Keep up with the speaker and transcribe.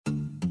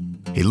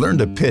He learned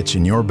to pitch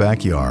in your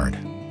backyard.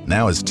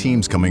 Now his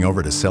team's coming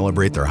over to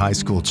celebrate their high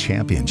school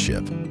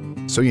championship.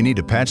 So you need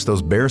to patch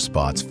those bare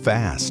spots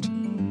fast.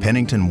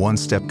 Pennington One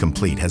Step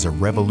Complete has a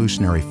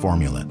revolutionary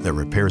formula that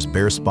repairs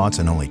bare spots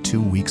in only 2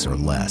 weeks or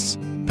less.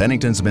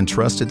 Pennington's been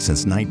trusted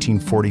since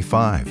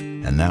 1945,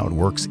 and now it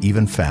works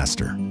even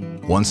faster.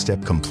 One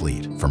Step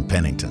Complete from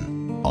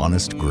Pennington.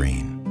 Honest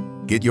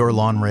green. Get your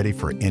lawn ready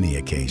for any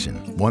occasion.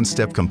 One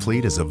Step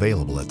Complete is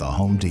available at the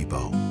Home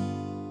Depot.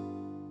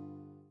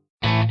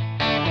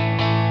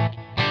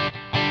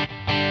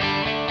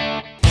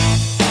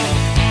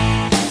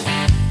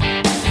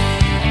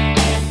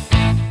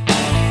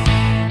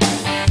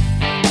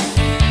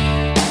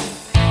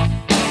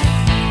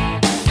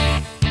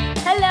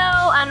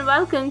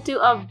 Welcome to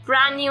a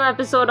brand new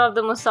episode of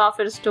the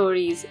Musafir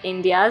Stories,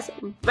 India's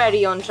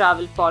very own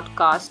travel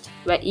podcast,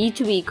 where each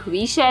week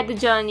we share the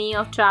journey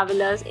of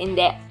travelers in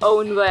their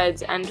own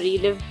words and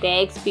relive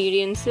their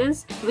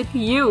experiences with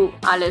you,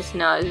 our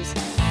listeners.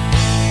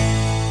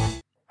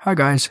 Hi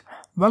guys,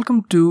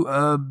 welcome to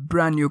a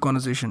brand new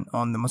conversation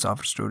on the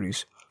Musafir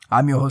Stories.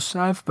 I'm your host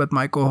Saif with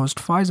my co-host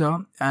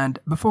Faiza, and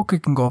before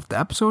kicking off the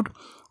episode,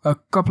 a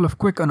couple of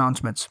quick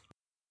announcements.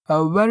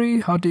 A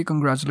very hearty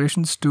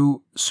congratulations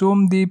to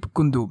Somdeep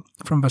Kundu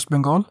from West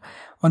Bengal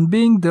on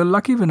being the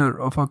lucky winner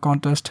of our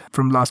contest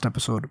from last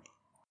episode.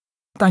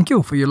 Thank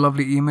you for your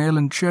lovely email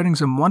and sharing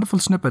some wonderful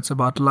snippets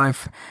about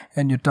life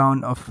in your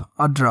town of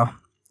Adra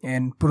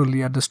in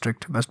Purulia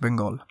district, West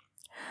Bengal.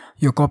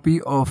 Your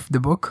copy of the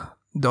book,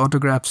 The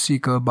Autograph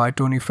Seeker by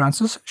Tony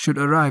Francis, should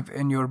arrive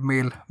in your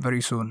mail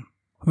very soon.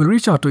 We'll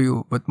reach out to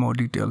you with more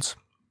details.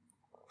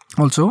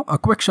 Also, a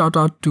quick shout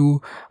out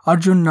to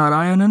Arjun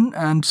Narayanan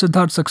and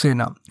Siddharth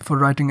Saxena for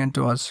writing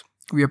into us.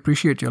 We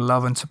appreciate your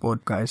love and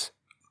support, guys.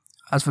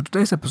 As for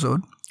today's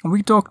episode,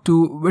 we talk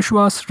to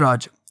Vishwas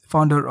Raj,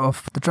 founder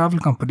of the travel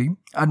company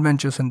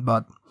Adventure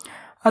Sindbad.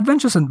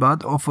 Adventure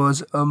Sindbad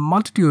offers a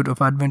multitude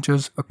of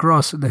adventures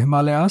across the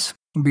Himalayas,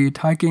 be it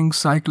hiking,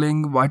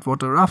 cycling,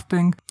 whitewater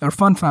rafting, or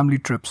fun family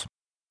trips.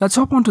 Let's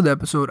hop onto the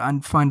episode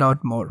and find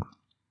out more.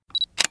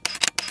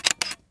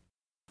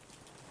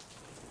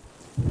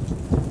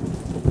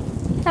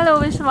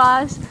 Hello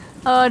Vishwas,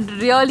 a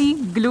really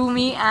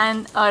gloomy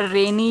and a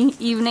rainy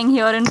evening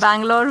here in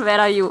Bangalore. Where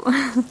are you?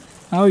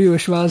 How are you,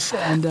 Vishwas?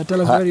 And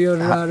tell us where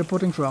you're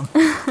reporting from.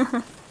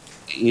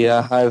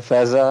 Yeah, hi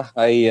Faiza.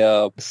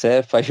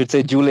 Saif, I should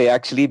say Julie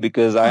actually,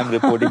 because I am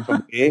reporting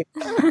from Leh.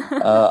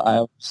 I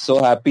am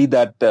so happy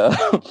that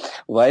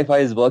Wi-Fi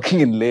is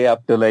working in Leh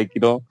after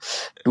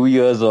 2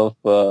 years of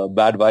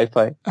bad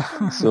Wi-Fi.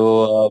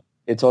 So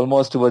it's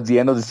almost towards the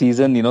end of the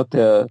season,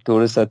 the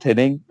tourists are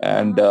thinning,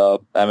 and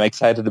I'm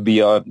excited to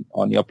be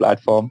on your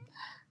platform,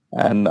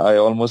 and I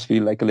almost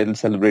feel like a little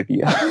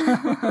celebrity.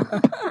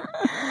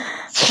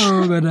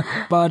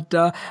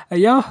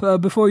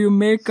 Before you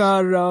make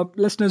our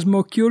listeners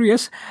more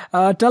curious,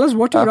 tell us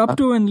what you're up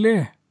to in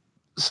Leh.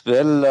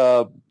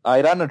 Well,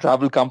 I run a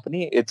travel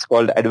company. It's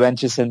called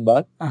Adventure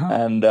Sindbad,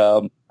 and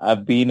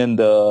I've been in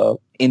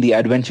the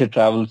adventure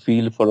travel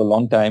field for a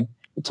long time.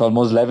 It's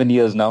almost 11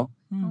 years now.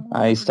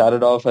 I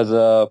started off as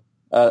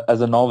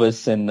a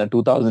novice in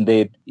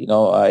 2008.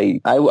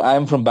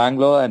 I'm from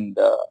Bangalore, and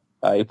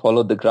I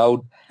followed the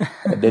crowd.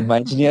 I did my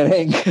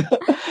engineering,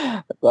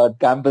 got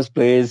campus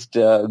placed,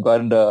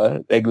 got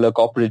a regular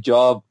corporate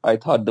job. I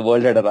thought the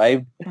world had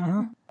arrived.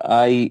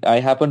 I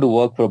happened to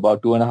work for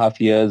about 2.5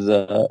 years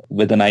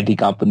with an IT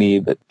company,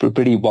 a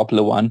pretty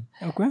popular one.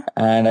 Okay.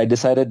 And I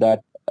decided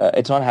that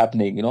it's not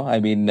happening.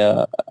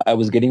 I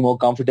was getting more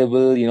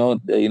comfortable.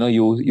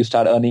 You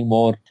start earning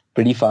more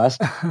pretty fast.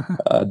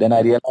 Then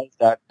I realized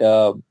that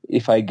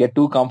if I get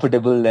too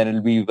comfortable, then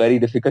it'll be very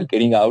difficult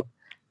getting out.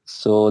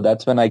 So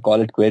that's when I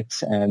call it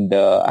quits, and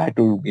I had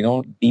to,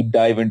 deep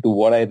dive into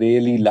what I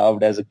really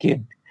loved as a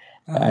kid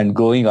and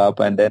growing up.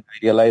 And then I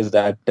realized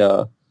that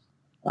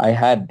I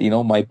had,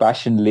 my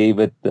passion lay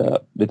with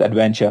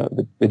adventure,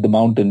 with the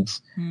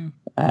mountains,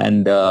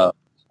 and I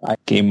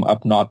came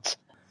up north.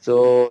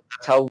 So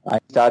that's how I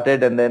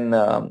started, and then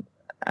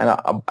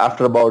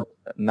after about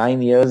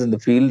 9 years in the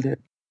field,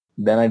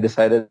 then I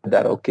decided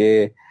that,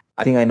 okay,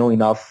 I think I know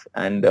enough,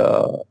 and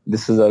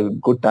this is a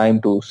good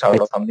time to start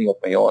something of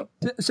my own.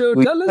 So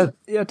tell us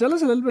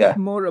a little bit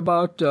more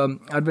about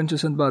Adventure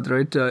Sindbad,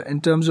 right?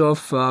 In terms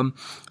of,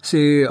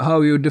 say,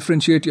 how you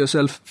differentiate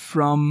yourself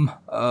from,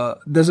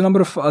 there's a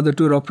number of other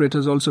tour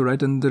operators also,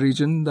 right, in the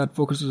region that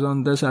focuses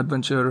on this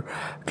adventure,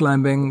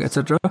 climbing,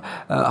 etc.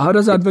 How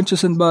does Adventure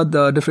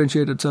Sindbad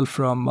differentiate itself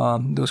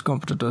from those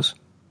competitors?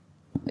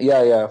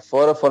 Yeah.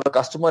 For a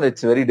customer,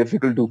 it's very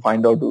difficult to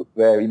find out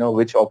where,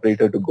 which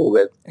operator to go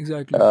with.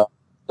 Exactly.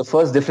 The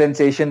first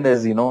differentiation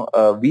is, we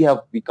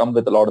come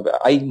with a lot of,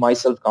 I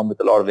myself come with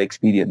a lot of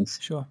experience.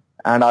 Sure.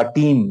 And our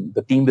team,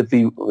 the team with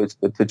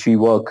which we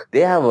work, they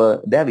have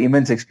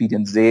immense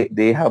experience.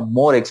 They have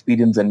more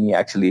experience than me,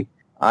 actually.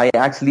 I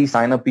actually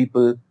sign up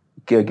people,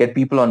 get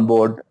people on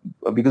board,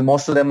 because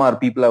most of them are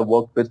people I've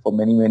worked with for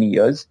many, many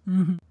years.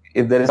 Mm-hmm.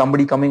 If there is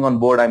somebody coming on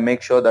board, I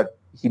make sure that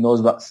he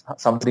knows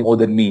something more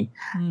than me,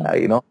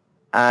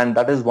 and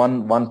that is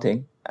one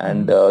thing.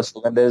 And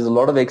so when there's a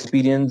lot of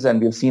experience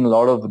and we've seen a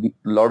lot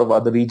of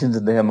other regions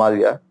in the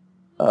Himalaya,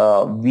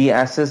 we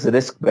assess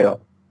risk better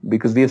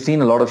because we have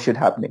seen a lot of shit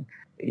happening,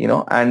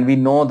 and we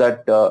know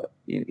that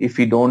if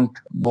we don't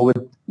go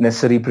with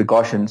necessary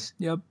precautions,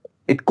 Yep.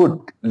 it could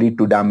lead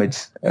to damage.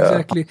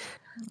 Exactly.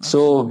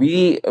 So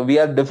we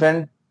are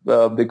different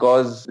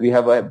because we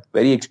have a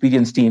very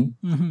experienced team,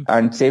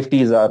 and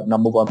safety is our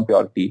number one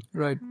priority.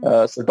 Right.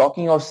 So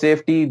talking of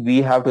safety,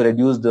 we have to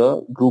reduce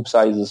the group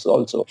sizes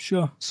also.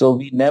 Sure. So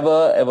we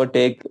never ever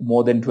take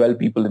more than 12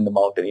 people in the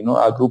mountain.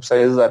 Our group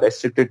sizes are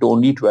restricted to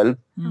only 12.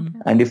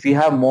 And if we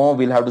have more,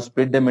 we'll have to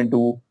split them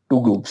into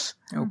two groups.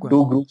 Okay.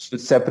 Two groups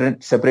with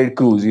separate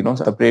crews,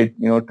 separate,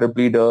 trip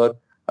leader,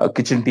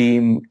 kitchen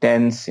team,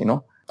 tents,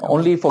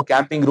 Only for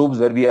camping groups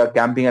where we are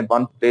camping at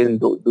one place and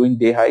doing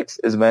day hikes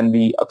is when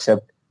we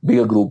accept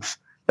bigger groups.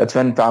 That's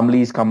when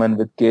families come in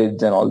with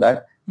kids and all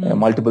that,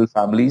 multiple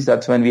families.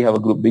 That's when we have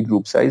a big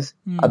group size.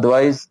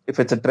 Otherwise, if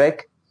it's a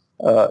trek,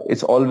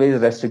 it's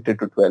always restricted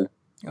to 12.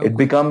 Okay. It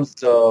becomes,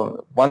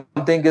 one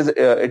thing is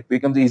it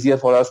becomes easier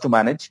for us to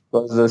manage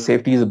because the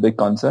safety is a big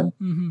concern.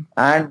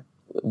 And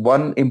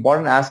one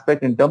important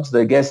aspect in terms of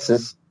the guests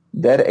is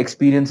their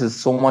experience is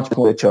so much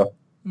more richer.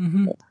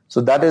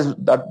 So that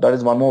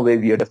is one more way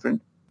we are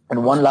different.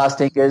 And one last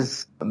thing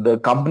is the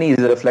company is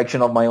a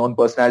reflection of my own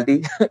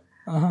personality.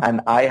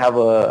 And I have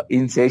a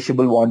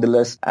insatiable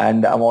wanderlust,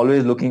 and I'm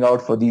always looking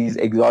out for these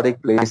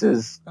exotic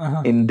places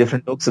in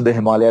different nooks of the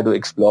Himalaya to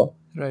explore.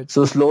 Right.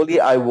 So slowly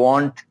I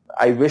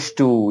wish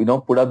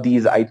to, put up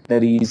these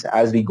itineraries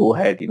as we go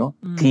ahead,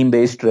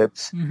 theme-based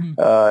trips,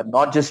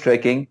 not just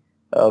trekking.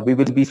 We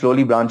will be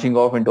slowly branching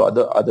off into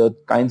other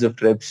kinds of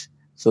trips.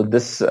 So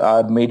this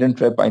maiden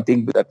trip, I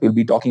think that we'll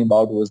be talking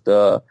about was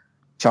the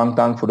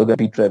Changtang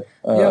photography trip,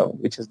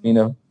 which has been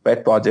a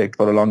pet project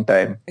for a long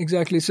time.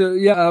 Exactly. So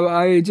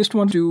I just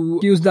want to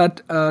use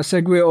that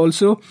segue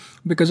also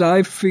because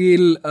I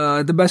feel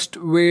the best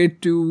way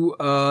to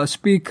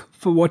speak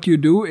for what you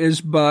do is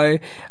by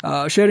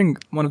sharing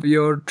one of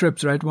your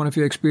trips, right? One of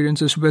your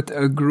experiences with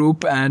a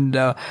group. And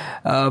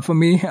for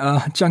me,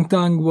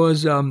 Changtang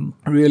was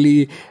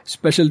really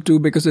special too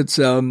because it's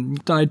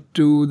tied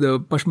to the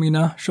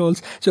Pashmina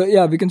shawls.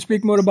 So we can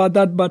speak more about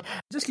that, but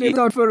just lay it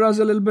out for us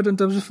a little bit in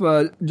terms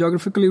of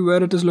geographically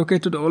where it is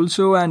located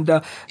also and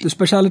the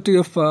speciality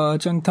of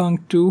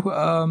Changtang too.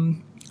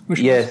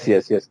 Yes.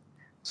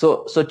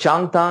 So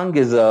Changtang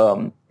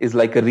is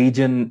like a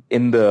region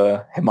in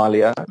the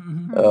Himalaya,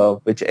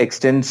 which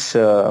extends,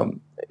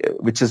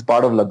 which is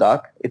part of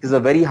Ladakh. It is a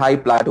very high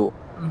plateau,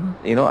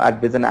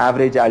 with an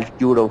average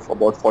altitude of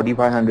about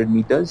 4,500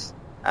 meters.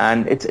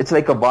 And it's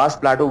like a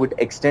vast plateau which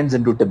extends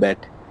into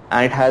Tibet.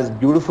 And it has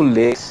beautiful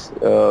lakes,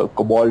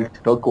 cobalt,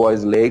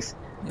 turquoise lakes,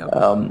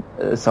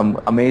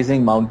 some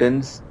amazing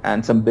mountains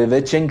and some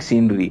bewitching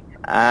scenery.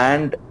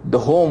 And the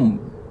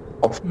home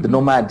of the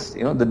nomads,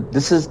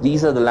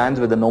 these are the lands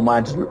where the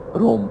nomads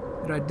roam.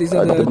 Right, these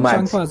are the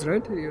Changpas,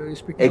 right? You're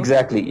speaking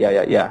exactly,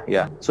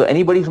 yeah. So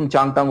anybody from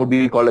Changtang would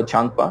be called a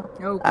Changpa.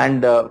 Okay.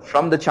 And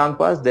from the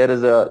Changpas, there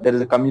is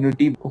a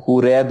community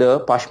who rear the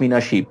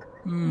Pashmina sheep.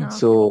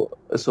 So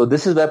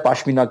this is where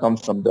Pashmina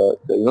comes from,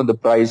 the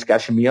prized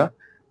cashmere,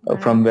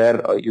 from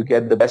where you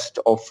get the best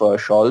of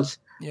shawls.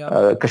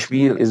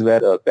 Kashmir is where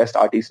the best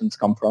artisans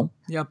come from.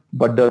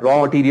 But the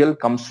raw material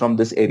comes from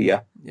this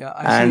area.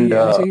 I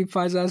see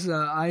Faiza's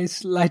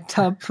eyes light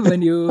up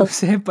when you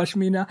say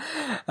Pashmina.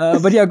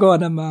 But go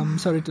on. I'm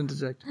sorry to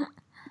interject.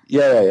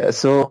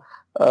 So,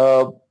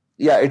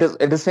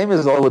 it is same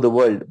as all over the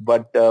world.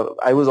 But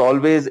I was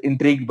always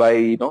intrigued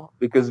by,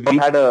 because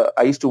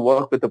I used to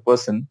work with a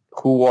person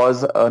who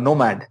was a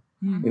nomad.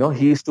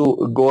 He used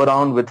to go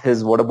around with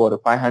his,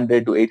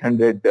 500 to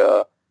 800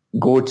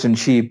 goats and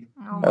sheep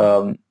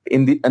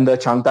in the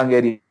Changtang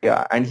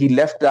area, and he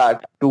left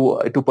that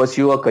to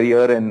pursue a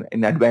career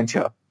in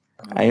adventure.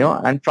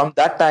 And from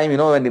that time,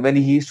 when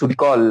he used to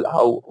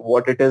recall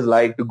what it is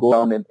like to go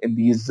down in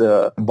these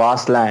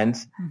vast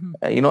lands,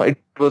 it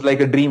was like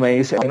a dream.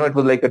 It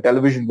was like a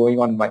television going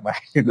on in my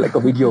mind, like a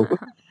video.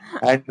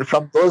 And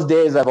from those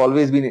days, I've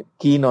always been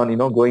keen on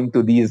going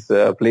to these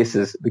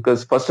places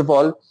because first of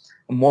all,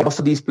 most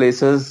of these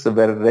places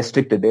were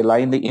restricted. They lie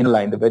in the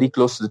inline, they're very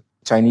close to the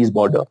Chinese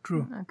border.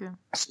 True. Okay.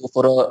 So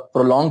for a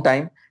long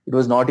time, it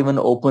was not even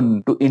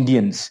open to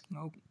Indians.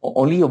 Okay.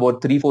 Only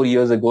about 3-4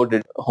 years ago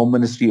did Home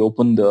Ministry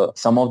open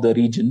some of the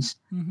regions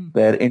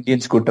where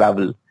Indians could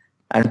travel.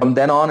 And from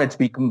then on, it's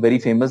become very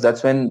famous.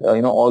 That's when,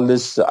 all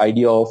this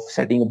idea of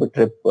setting up a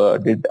trip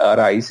did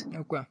arise.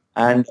 Okay.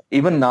 And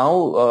even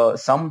now,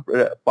 some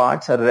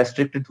parts are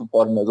restricted to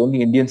foreigners.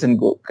 Only Indians can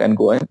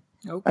go in.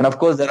 Okay. And of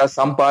course, there are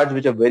some parts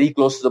which are very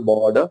close to the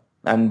border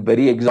and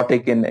very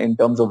exotic in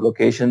terms of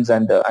locations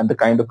and the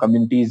kind of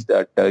communities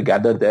that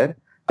gather there.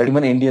 But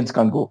even Indians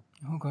can't go.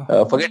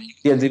 Okay. Forget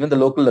Indians, even the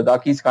local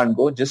Ladakhis can't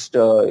go. Just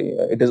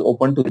it is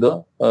open to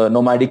the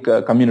nomadic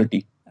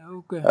community.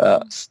 Okay.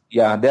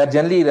 They are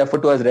generally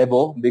referred to as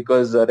Rebo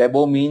because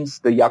Rebo means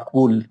the yak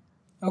wool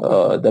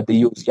that they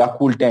use, yak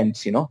wool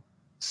tents,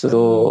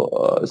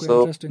 So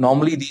interesting.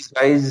 normally these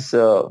guys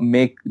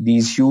make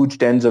these huge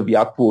tents of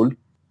yak wool,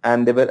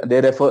 and they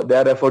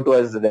are referred to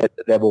as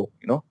rebo,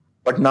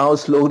 But now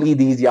slowly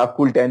these yak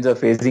wool tents are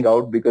phasing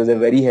out because they're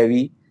very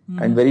heavy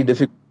and very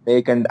difficult to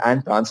make and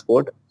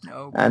transport.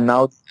 Okay. And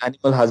now the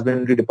animal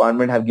husbandry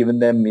department have given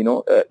them,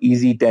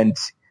 easy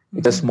tents.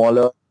 It's a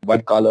smaller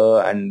white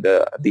color and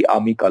the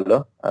army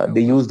color.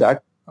 They use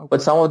that,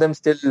 but some of them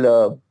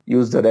still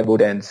use the rebo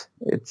tents.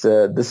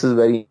 This is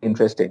very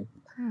interesting.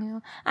 Yeah.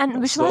 And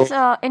Vishwas,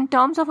 in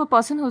terms of a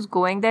person who's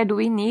going there, do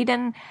we need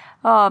an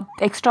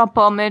extra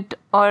permit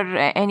or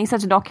any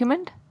such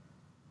document?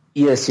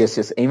 Yes.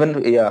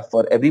 Even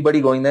for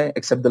everybody going there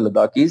except the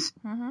Ladakhis,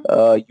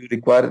 you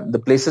require the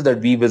places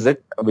that we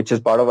visit, which is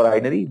part of our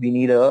itinerary. We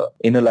need a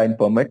inner line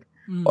permit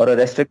or a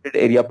restricted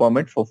area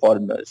permit for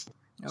foreigners.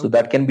 So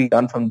that can be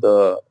done from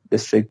the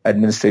district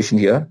administration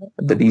here,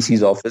 the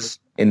DC's office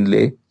in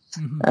Leh,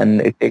 and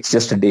it takes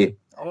just a day.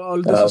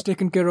 All this is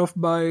taken care of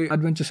by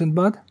Adventure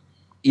Sindbad?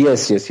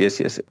 Yes.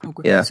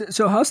 Okay. Yeah.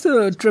 So how's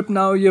the trip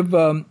now? You've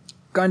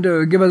kind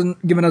of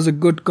given us a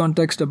good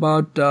context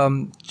about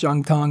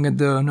Changthang and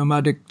the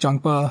nomadic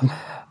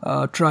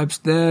Changpa tribes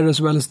there,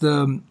 as well as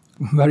the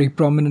very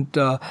prominent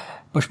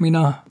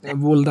Pashmina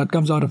wool that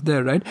comes out of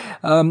there, right?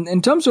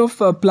 In terms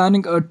of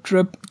planning a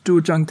trip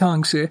to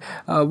Changthang, say,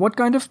 what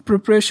kind of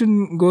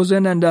preparation goes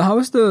in, and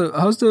how's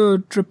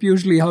the trip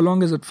usually? How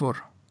long is it for?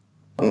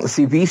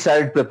 See, we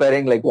started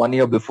preparing like 1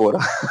 year before.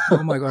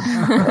 Oh my God.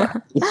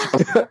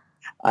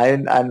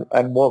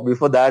 And more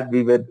before that,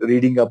 we were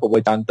reading up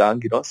about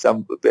Changtang.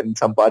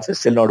 Some parts are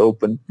still not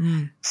open.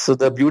 So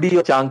the beauty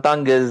of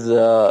Changtang is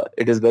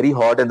it is very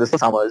hot in the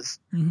summers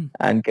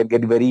and can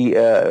get very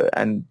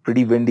and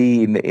pretty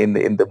windy in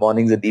the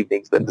mornings and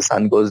evenings when the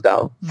sun goes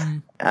down.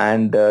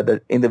 And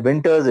in the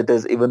winters, it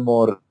is even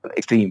more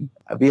extreme.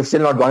 We have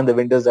still not gone in the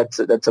winters.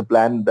 That's a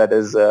plan that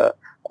is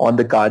on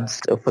the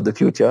cards for the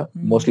future,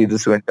 mostly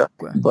this winter.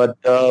 Okay. But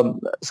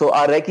so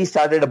our recce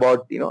started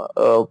about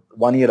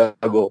 1 year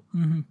ago.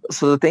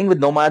 So the thing with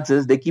nomads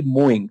is they keep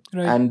moving,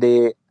 Right.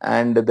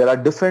 and there are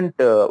different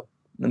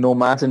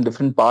nomads in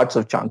different parts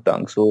of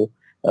Changtang. So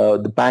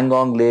the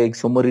Pangong Lake,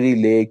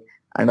 Sumariri Lake,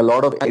 and a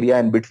lot of area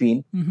in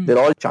between, they're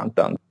all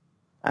Changtang,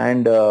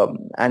 and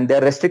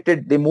they're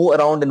restricted. They move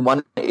around in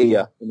one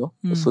area,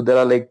 So there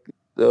are like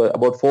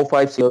about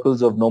 4-5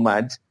 circles of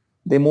nomads.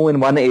 They move in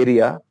one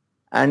area.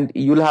 And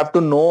you'll have to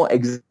know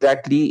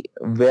exactly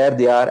where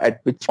they are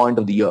at which point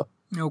of the year.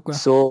 Okay.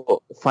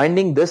 So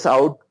finding this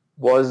out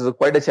was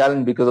quite a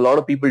challenge because a lot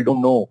of people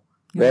don't know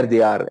where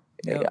they are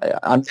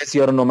unless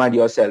you're a nomad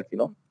yourself,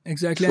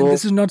 Exactly. So, and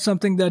this is not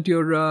something that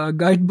your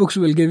guidebooks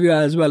will give you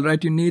as well,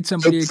 right? You need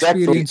somebody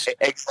experienced.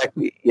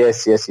 Exactly.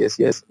 Yes.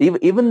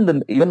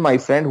 Even my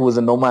friend who was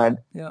a nomad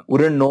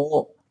wouldn't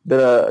know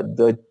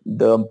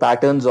the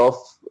patterns of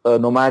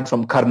nomads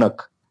from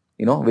Karnak.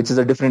 Which is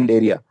a different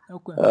area.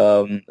 Okay.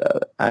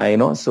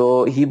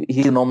 So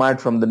he's a nomad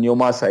from the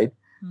Nyoma side.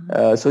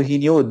 So he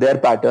knew their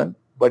pattern.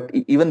 But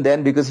even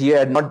then, because he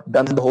had not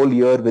done the whole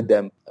year with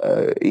them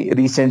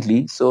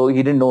recently, so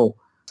he didn't know.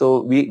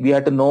 So we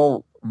had to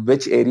know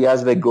which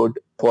areas were good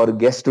for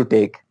guests to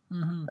take,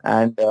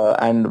 and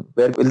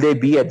where will they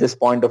be at this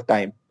point of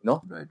time,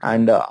 Right.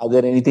 and are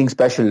there anything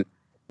special?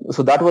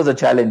 So that was a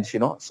challenge,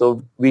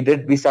 So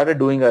we started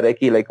doing a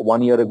recce like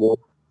 1 year ago,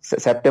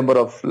 September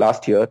of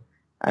last year.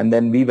 And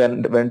then we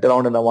went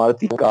around in a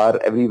Maruti car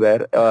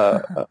everywhere,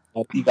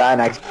 Maruti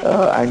van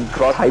and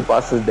crossed high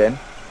passes then.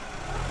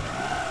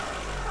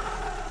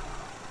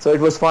 So it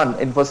was fun.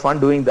 It was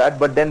fun doing that.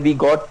 But then we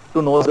got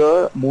to know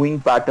the moving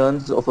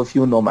patterns of a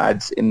few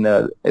nomads in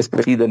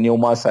especially the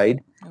Nyoma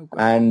side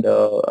and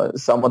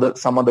some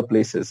other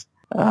places.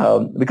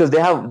 Because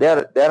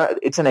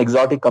it's an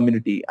exotic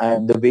community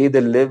and the way they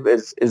live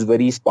is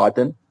very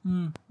Spartan.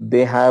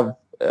 They have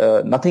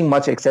nothing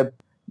much except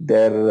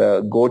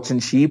their goats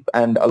and sheep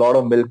and a lot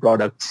of milk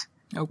products,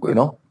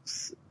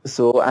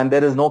 So, and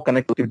there is no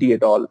connectivity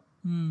at all.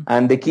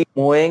 And they keep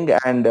moving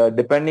and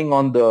depending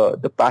on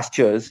the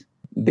pastures,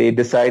 they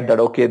decide that,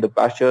 okay, the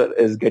pasture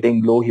is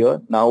getting low here.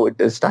 Now it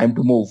is time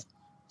to move.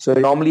 So it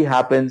normally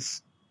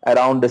happens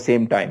around the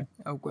same time.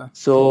 Okay.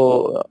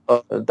 So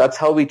that's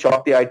how we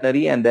chalked the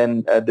itinerary. And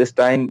then this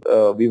time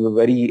we were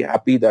very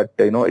happy that,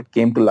 it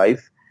came to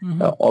life.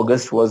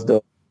 August was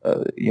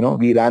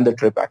we ran the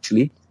trip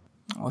actually.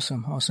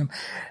 Awesome.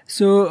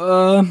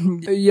 So,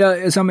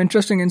 some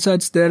interesting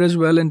insights there as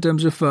well in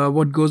terms of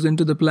what goes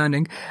into the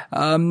planning.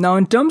 Now,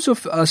 in terms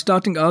of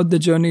starting out the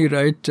journey,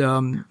 right?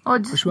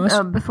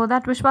 Vishwas? Before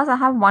that, Vishwas, I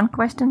have one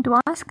question to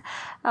ask.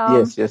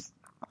 Yes.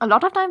 A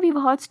lot of time we've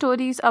heard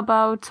stories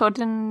about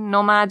certain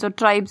nomads or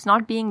tribes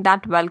not being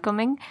that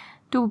welcoming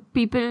to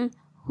people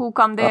who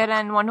come there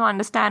and want to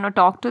understand or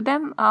talk to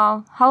them.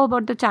 How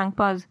about the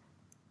Changpas?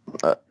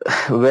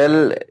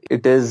 Well,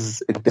 it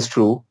is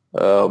true.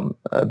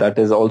 That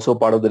is also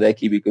part of the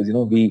recce because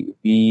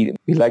we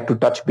like to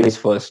touch base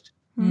first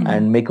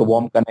and make a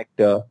warm connect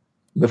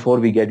before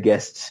we get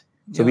guests.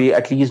 So we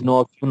at least know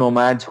a few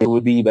nomads who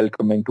will be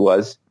welcoming to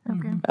us.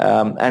 Okay.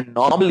 And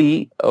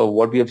normally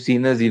what we have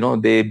seen is, they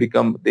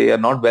are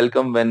not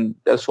welcome when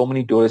there are so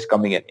many tourists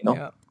coming in,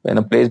 when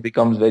a place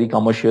becomes very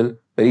commercial,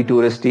 very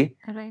touristy.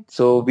 Right.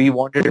 So we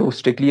wanted to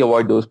strictly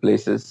avoid those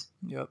places.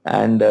 Yep.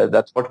 And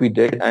that's what we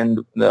did.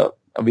 And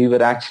we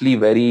were actually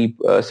very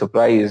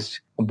surprised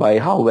by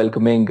how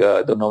welcoming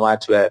the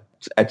nomads were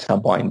at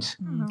some points.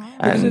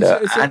 And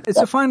It's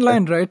a fine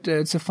line, right?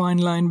 It's a fine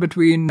line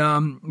between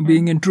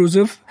being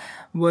intrusive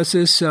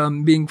versus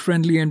being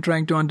friendly and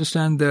trying to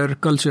understand their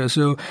culture.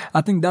 So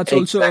I think that's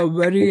also a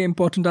very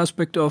important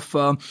aspect of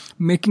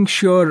making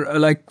sure,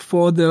 like,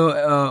 for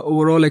the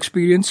overall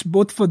experience,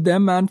 both for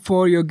them and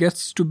for your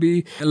guests to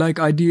be like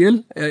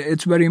ideal.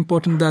 It's very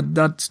important that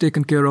that's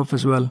taken care of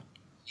as well.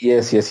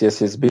 Yes.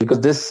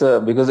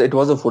 Because it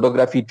was a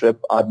photography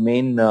trip. Our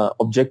main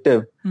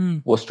objective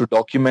was to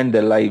document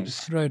their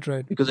lives.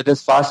 Right. Because it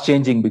is fast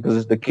changing.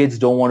 Because the kids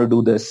don't want to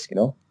do this,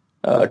 to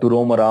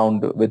roam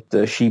around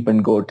with sheep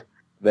and goat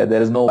where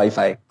there is no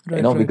Wi-Fi.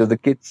 Right. Because the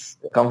kids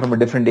come from a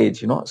different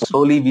age.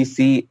 Slowly we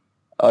see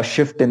a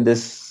shift in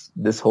this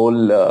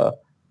whole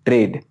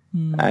trade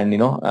and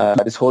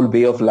this whole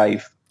way of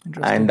life.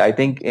 And I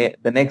think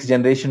the next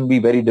generation will be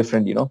very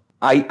different.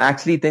 I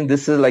actually think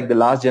this is like the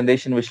last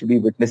generation which will be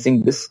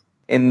witnessing this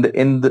in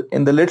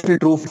the little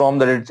true form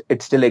that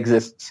it still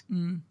exists.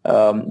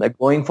 Like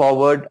going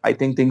forward, I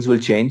think things will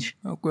change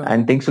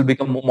and things will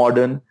become more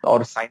modern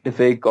or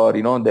scientific, or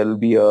there will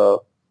be a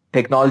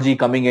technology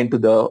coming into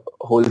the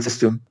whole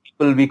system.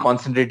 People will be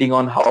concentrating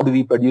on how do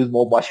we produce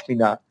more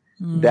Pashmina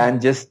than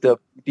just the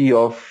beauty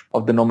of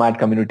the nomad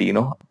community.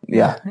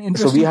 Yeah.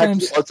 So we had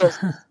to also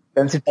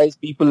sensitize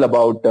people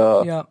about,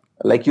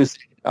 like you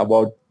said,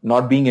 about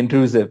not being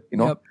intrusive,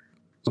 So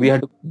we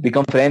had to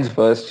become friends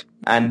first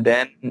and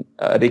then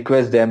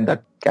request them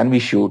that can we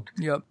shoot.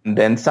 And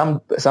then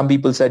some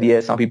people said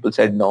yes, some people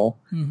said no,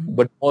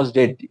 but most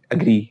did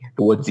agree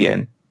towards the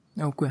end.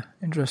 Okay,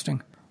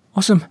 interesting.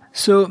 Awesome.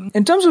 So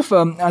in terms of,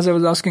 as I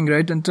was asking,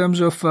 right, in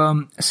terms of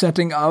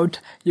setting out,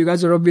 you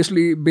guys are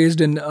obviously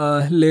based in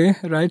Leh,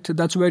 right?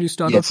 That's where you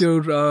start off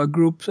your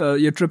group,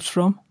 your trips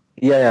from?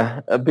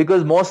 Yeah.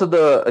 Because most of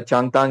the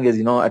Changtang is,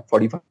 at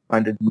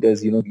 4,500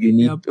 meters, you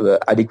need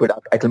adequate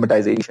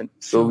acclimatization.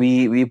 So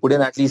we put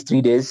in at least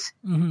 3 days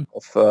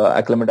of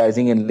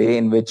acclimatizing in Leh,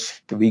 in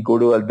which we go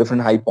to a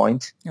different high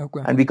points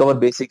and we cover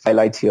basic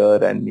highlights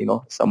here and,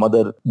 some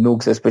other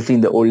nooks, especially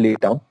in the old Leh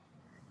town.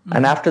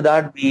 And after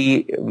that,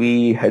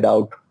 we head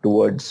out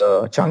towards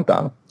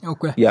Changtang.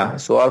 Okay. Yeah.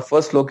 So our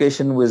first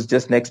location was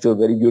just next to a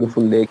very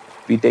beautiful lake.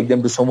 We take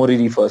them to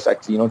Somoriri first,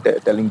 actually,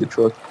 telling the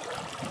truth.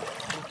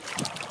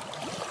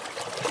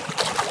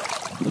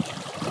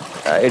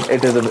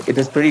 It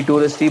is pretty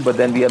touristy, but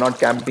then we are not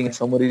camping at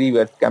Somoriri. We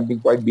are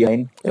camping quite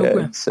behind.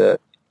 It's the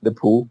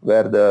Phu,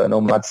 where the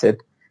nomads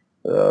sit.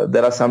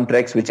 There are some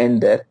treks which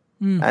end there,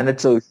 and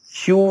it's a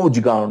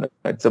huge ground.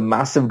 It's a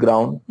massive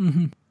ground.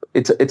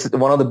 It's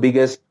one of the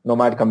biggest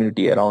nomad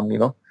community around.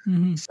 There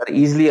are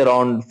easily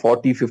around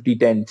 40-50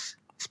 tents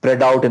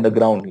spread out in the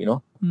ground.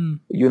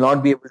 You'll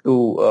not be able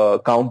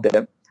to count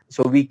them.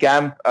 So we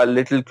camp a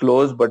little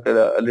close, but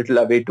a little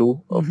away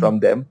too from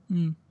them.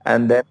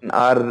 And then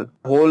our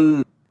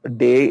whole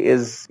day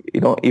is,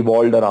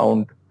 evolved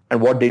around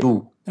and what they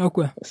do.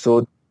 Okay.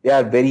 So they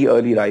are very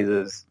early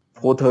risers.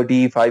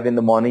 4:30, 5 in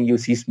the morning, you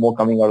see smoke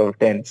coming out of a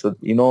tent. So,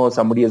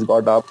 somebody has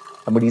got up,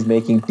 somebody's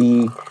making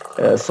tea,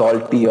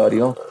 salt tea,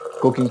 or,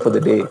 cooking for the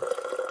day.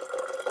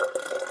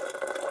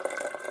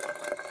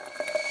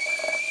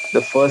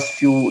 The first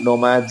few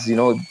nomads,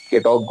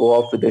 go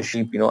off with the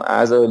sheep,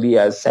 as early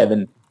as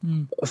 7.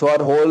 So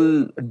our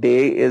whole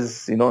day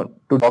is,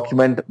 to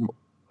document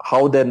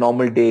how their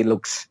normal day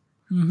looks.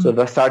 So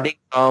we're starting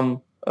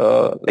from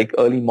like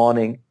early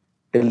morning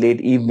till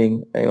late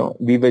evening.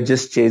 We were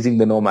just chasing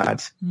the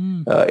nomads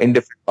in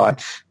different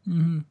parts.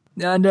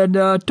 And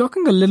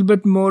talking a little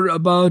bit more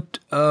about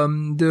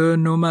the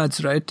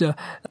nomads, right?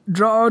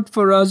 Draw out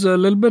for us a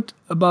little bit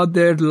about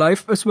their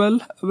life as well,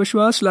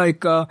 Vishwas,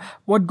 like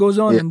what goes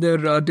on in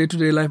their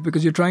day-to-day life,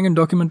 because you're trying and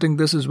documenting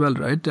this as well,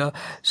 right?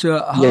 So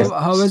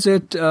how is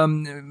it,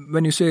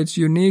 when you say it's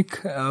unique,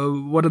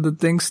 what are the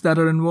things that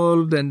are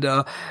involved, and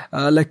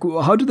like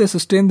how do they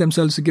sustain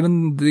themselves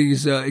given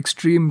these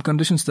extreme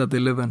conditions that they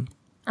live in?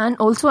 And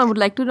also I would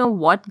like to know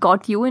what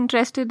got you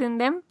interested in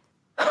them?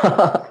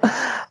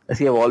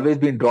 See, I've always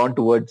been drawn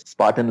towards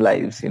Spartan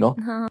lives,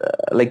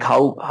 like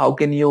how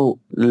can you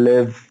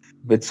live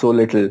with so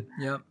little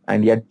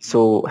and yet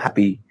so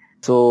happy?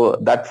 So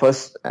that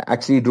first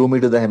actually drew me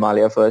to the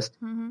Himalaya first.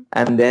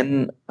 And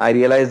then I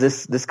realized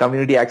this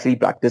community actually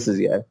practices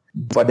here.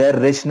 But their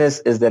richness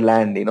is their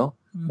land,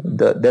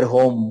 their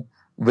home,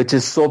 which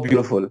is so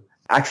beautiful.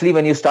 Actually,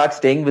 when you start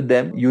staying with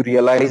them, you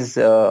realize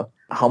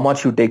how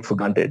much you take for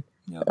granted.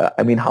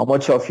 How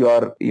much of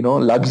your,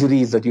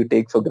 luxuries that you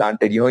take for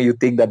granted, you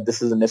think that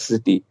this is a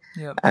necessity,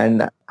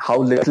 and how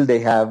little they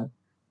have,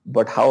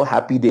 but how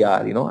happy they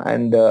are,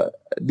 and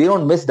they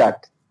don't miss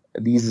that.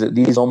 These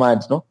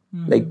nomads,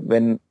 like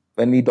when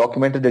when we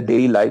documented their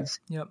daily lives,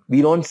 Yep.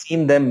 we don't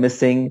see them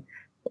missing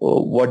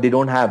what they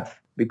don't have,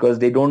 because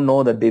they don't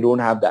know that they don't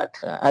have that.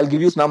 I'll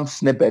give you some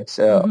snippets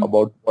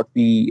about what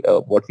we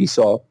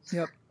saw.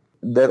 Yep.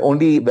 Their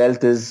only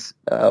wealth is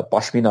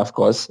Pashmina, of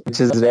course, which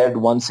is reared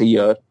once a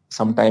year,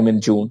 sometime in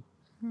June,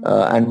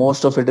 and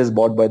most of it is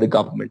bought by the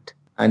government,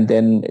 and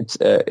then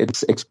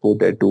it's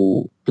exported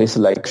to places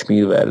like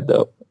Kashmir, where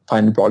the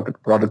final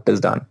product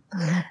is done.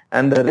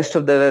 And the rest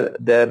of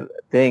their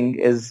thing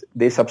is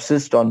they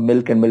subsist on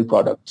milk and milk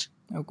products.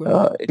 Okay.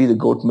 It is the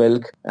goat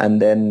milk, and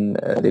then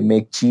they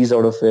make cheese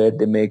out of it.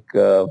 They make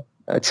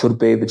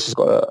churpe, which is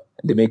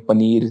they make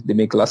paneer, they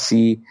make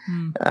lassi,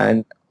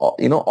 and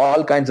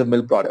all kinds of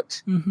milk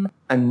products.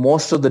 And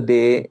most of the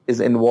day is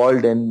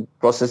involved in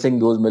processing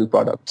those milk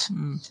products.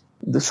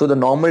 So the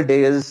normal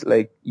day is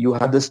like you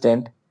have this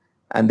tent,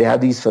 and they have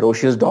these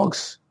ferocious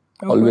dogs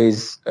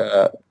always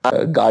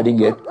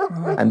guarding it,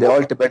 and they're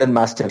all Tibetan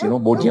Mastiffs,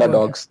 Bhotia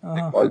dogs.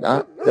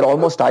 They're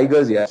almost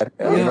tigers, the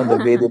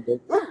way they live.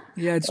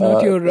 Yeah, it's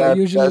not your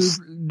usual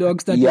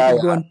dogs that you can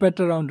go and pet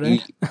around,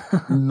 right?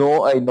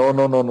 No,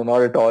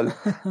 not at all.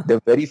 They're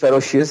very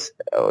ferocious.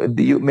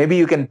 Maybe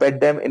you can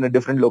pet them in a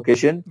different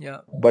location.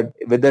 Yeah. But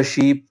with the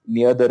sheep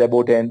near the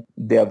rebo tent,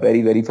 they are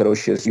very, very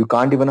ferocious. You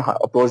can't even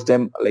approach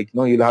them.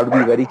 You'll have to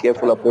be very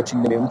careful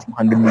approaching them from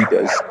 100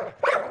 meters.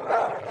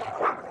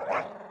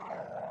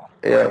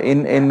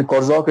 In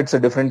Korzok, it's a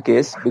different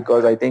case,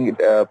 because I think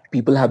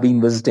people have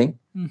been visiting.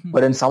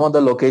 But in some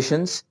other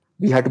locations,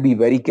 we had to be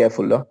very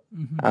careful.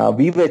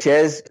 We were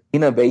chased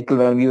in a vehicle,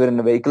 when we were in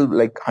a vehicle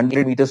like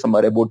 100 meters from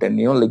our boat, and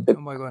oh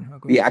my God.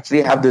 Okay. we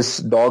actually have this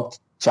dog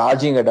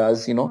charging at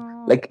us,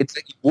 like it's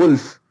like a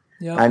wolf.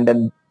 And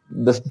then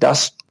the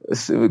dust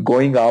is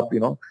going up,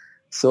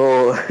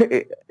 so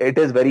it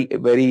is very,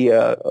 very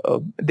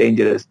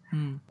dangerous.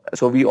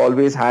 So we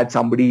always had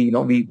somebody,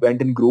 we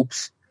went in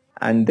groups,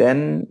 and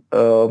then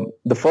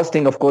the first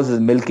thing, of course, is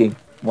milking.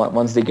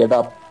 Once they get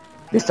up,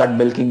 they start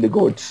milking the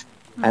goats.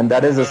 And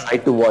that is a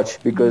sight to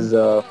watch, because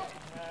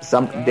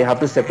they have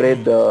to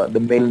separate the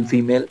male and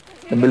female,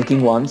 the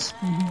milking ones,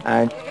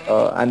 and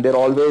they're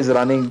always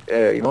running.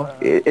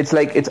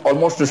 It's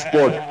almost a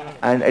sport,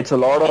 and it's a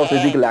lot of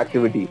physical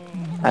activity.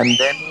 And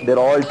then they're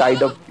all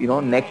tied up,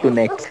 neck to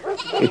neck.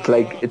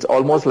 It's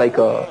almost like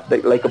a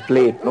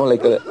plate,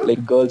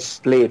 like girl's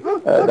plate.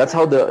 That's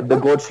how the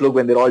goats look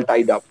when they're all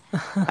tied up.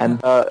 And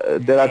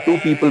there are two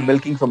people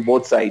milking from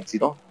both sides,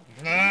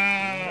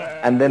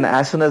 And then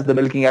as soon as the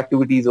milking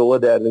activity is over,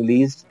 they are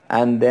released.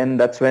 And then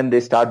that's when they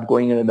start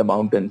going into the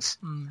mountains.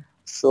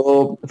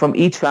 So from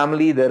each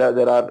family,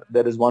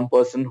 there is one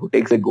person who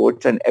takes the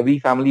goats, and every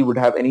family would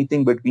have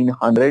anything between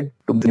 100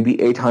 to maybe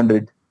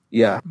 800.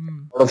 Yeah.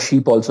 A lot of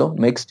sheep also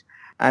mixed.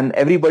 And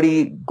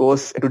everybody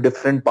goes to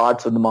different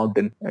parts of the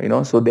mountain,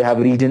 so they have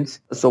regions.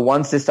 So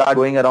once they start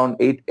going around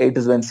 8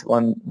 is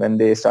when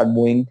they start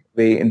moving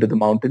way into the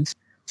mountains.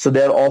 So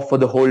they're off for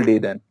the whole day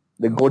then.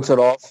 The goats are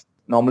off.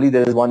 Normally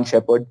there is one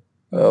shepherd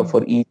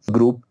for each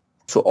group.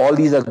 So all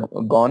these are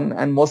gone,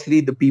 and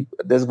mostly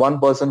there's one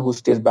person who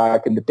stays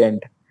back in the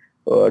tent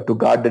to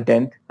guard the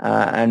tent,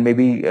 and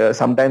maybe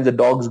sometimes the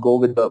dogs go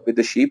with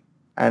the sheep,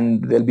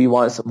 and there'll be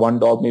one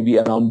dog maybe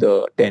around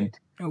the tent.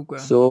 Okay.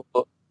 So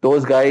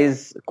those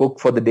guys cook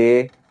for the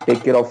day,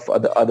 take care of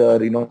the other,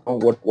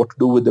 what to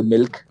do with the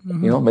milk,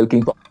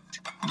 milking product,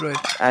 Right.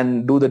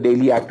 and do the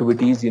daily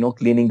activities,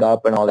 cleaning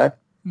up and all that.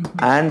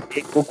 And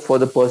they cook for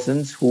the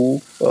persons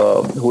who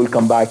will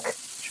come back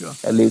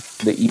late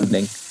in the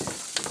evening.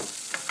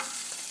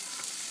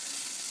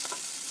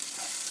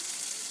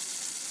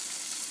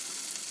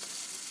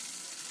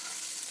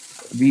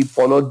 We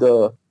followed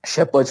the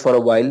shepherds for a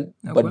while,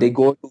 but they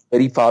go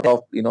very far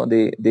off.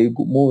 They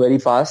move very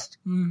fast,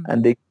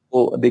 and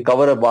they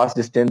cover a vast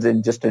distance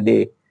in just a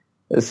day.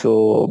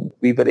 So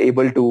we were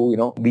able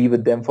to be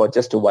with them for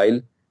just a while,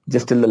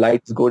 just till the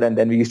light is good, and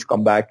then we used to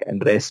come back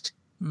and rest.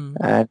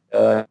 And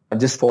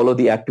just follow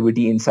the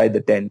activity inside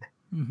the tent.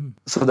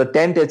 So the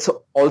tent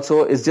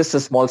is just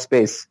a small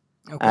space,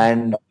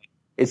 and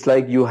it's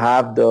like you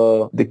have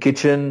the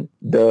kitchen,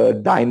 the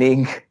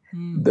dining,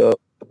 the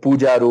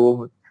puja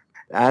room,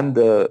 and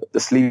the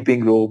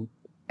sleeping room,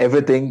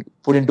 everything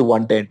put into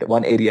one tent,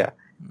 one area.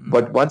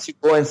 But once you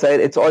go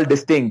inside, it's all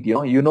distinct.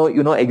 You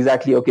know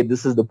exactly. Okay,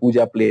 this is the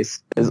puja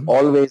place. There's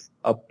always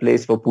a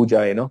place for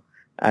puja.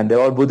 And they're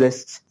all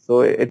Buddhists,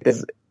 so it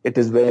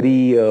is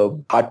very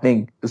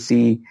heartening to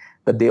see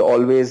that they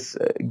always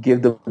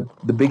give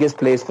the biggest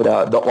place for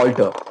the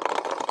altar.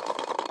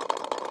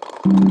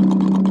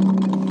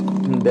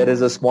 There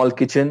is a small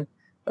kitchen.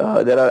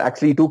 There are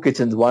actually two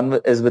kitchens. One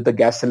is with a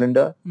gas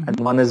cylinder, and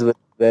one is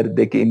where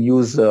they can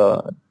use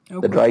the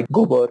dry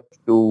gobar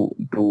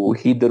to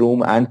heat the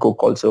room and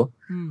cook also.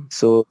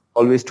 So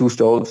always two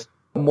stoves.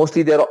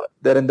 Mostly they're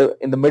in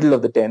the middle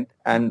of the tent,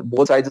 and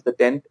both sides of the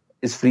tent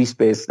is free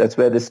space. That's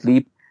where they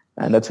sleep,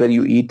 and that's where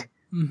you eat.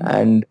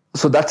 And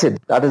so that's it.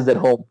 That is their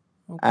home.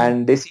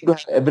 And they seem to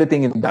have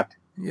everything in that.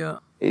 Yeah.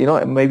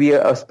 Maybe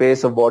a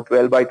space of about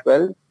 12 by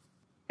 12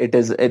 It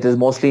is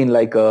mostly in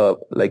like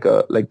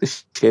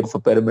the shape of a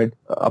pyramid,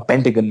 a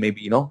pentagon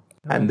maybe,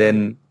 and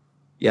then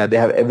they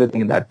have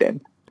everything in that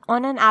tent.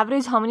 On an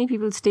average, how many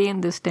people stay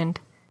in this tent?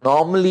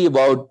 Normally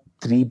about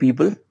 3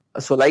 people.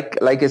 So like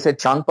I said,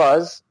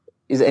 Changpas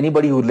is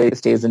anybody who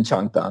stays in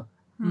Changtang.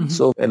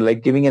 So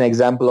like giving an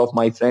example of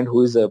my friend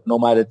who is a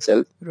nomad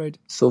itself. Right.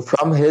 So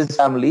from his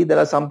family, there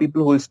are some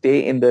people who will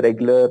stay in the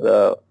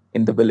regular,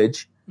 in the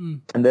village.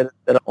 And there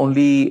are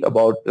only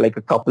about like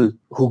a couple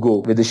who go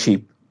with the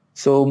sheep.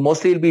 So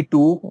mostly it'll be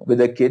 2 with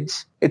their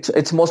kids.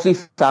 It's mostly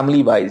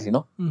family wise,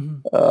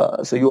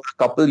 So you're a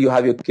couple, you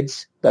have your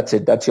kids. That's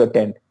it. That's your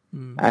tent.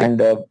 And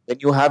when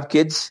you have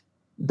kids,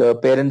 the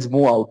parents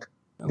move out.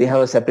 They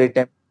have a separate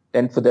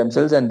tent for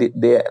themselves, and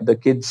the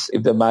kids,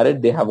 if they're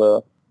married, they have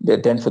their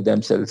tent for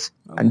themselves.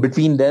 And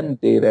between them,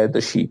 they rear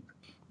the sheep.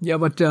 Yeah,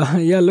 but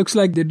looks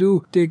like they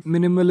do take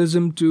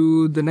minimalism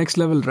to the next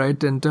level,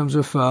 right? In terms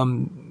of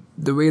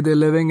the way they're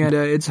living, and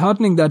it's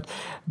heartening that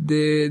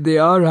they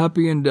are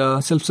happy and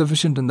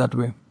self-sufficient in that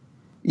way.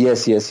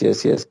 Yes.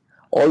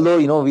 Although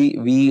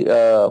we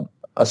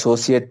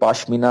associate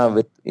Pashmina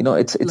with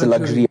it's a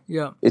luxury.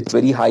 Yeah, it's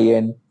very high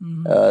end.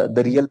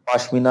 The real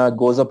Pashmina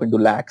goes up into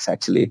lakhs.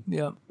 Actually,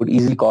 would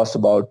easily cost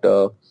about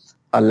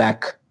a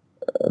lakh.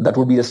 That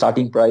would be the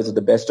starting price of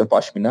the best of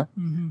Pashmina.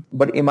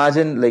 But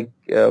imagine, like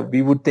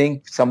we would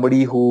think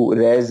somebody who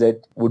rears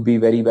it would be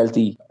very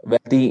wealthy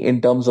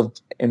in terms of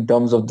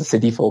the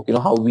city folk.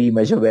 How we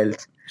measure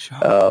wealth.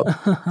 Sure.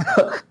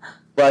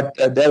 But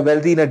they're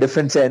wealthy in a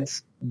different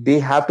sense. They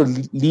have to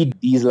lead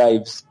these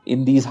lives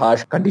in these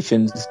harsh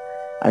conditions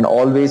and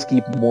always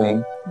keep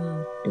moving.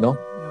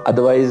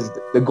 Otherwise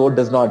the goat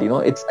does not.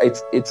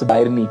 It's an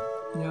irony.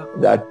 Yeah.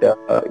 That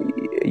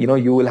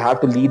you will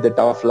have to lead the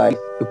tough life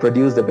to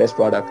produce the best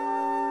product.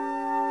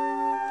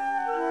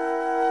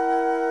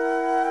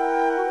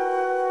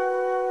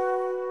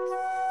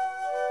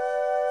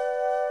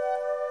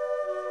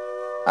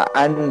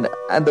 And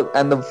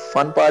the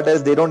fun part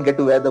is they don't get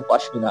to wear the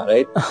pashmina,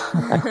 right?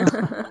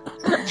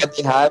 But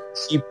they have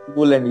sheep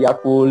wool and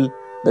yak wool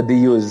that they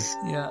use.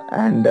 Yeah.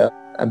 And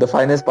the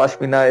finest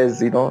pashmina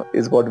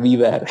is what we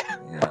wear.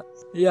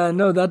 Yeah.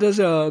 No, that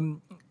is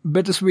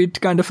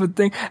bittersweet kind of a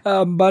thing.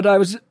 But I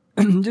was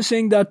just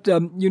saying that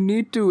you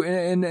need to,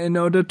 in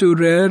order to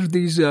rear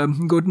these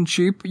goat and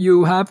sheep,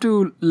 you have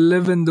to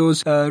live in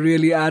those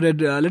really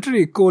arid,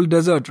 literally cold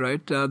desert,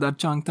 right? That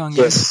Changtang.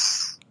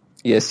 Yes.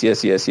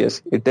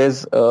 It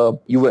is.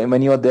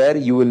 When you are there,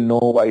 you will know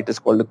why it is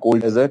called a cold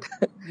desert.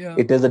 Yeah.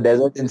 It is a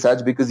desert in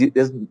such because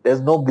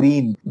there's no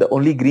green. The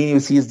only green you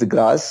see is the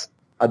grass.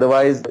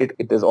 Otherwise,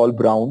 it is all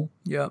brown.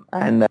 Yeah.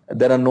 And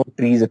there are no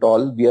trees at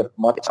all. We are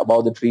much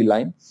above the tree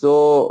line.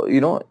 So,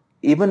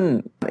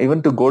 even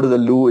to go to the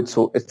loo, it's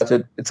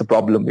a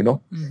problem,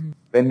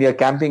 When we are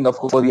camping, of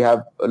course, we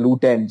have loo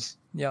tents.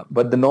 Yeah.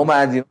 But the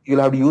nomads,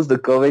 you'll have to use the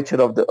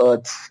curvature of the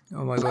earth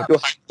Oh my God. to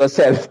hide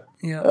yourself.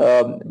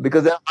 Yeah.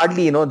 Because there are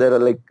hardly, there are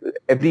like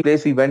every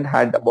place we went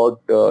had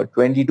about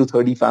 20 to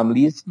 30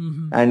 families,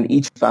 and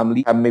each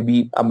family had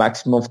maybe a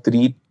maximum of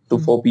 3 to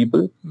 4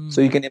 people.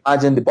 So you can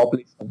imagine the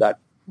population of that.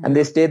 And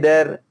they stay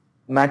there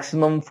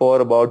maximum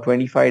for about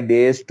 25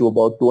 days to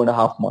about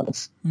 2.5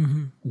 months,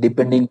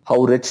 depending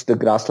how rich the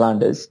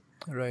grassland is.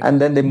 Right. And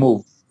then they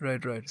move. Right.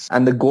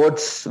 And the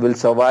goats will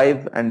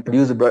survive and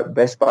produce the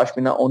best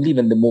pashmina only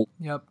when they move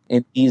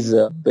in these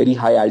very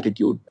high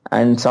altitude.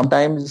 And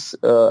sometimes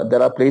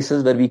there are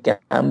places where we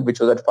camped, which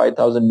was at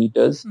 5,000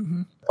 meters.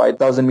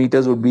 5,000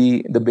 meters would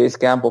be the base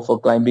camp of a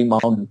climbing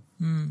mountain.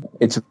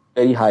 It's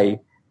very high.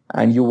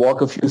 And you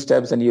walk a few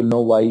steps and you'll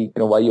know why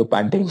you're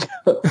panting.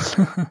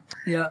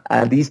 Yeah.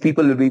 And these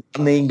people will be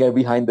running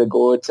behind the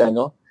goats.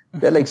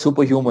 They're like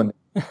superhuman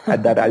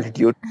at that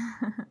altitude.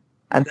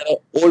 And there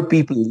are old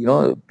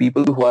people,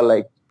 people who are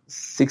like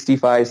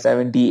 65,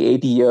 70,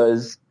 80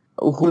 years,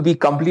 who will be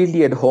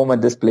completely at home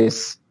at this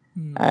place.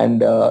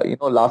 And,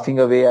 laughing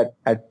away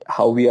at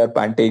how we are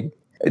panting,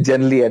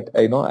 generally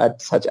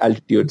at such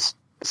altitudes.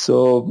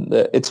 So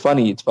it's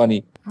funny.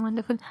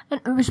 Wonderful.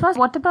 And Vishwas,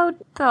 what about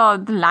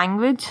the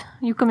language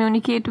you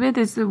communicate with?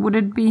 Would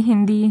it be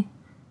Hindi?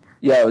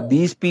 Yeah,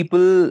 these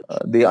people,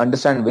 they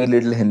understand very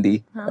little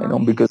Hindi,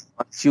 because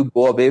once you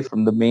go away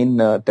from the main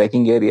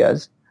trekking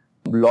areas,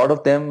 a lot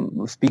of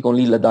them speak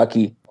only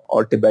Ladakhi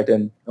or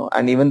Tibetan,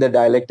 and even the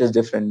dialect is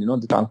different.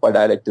 The Changpa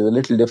dialect is a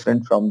little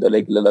different from the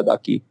regular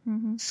Ladakhi.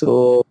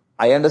 So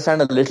I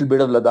understand a little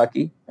bit of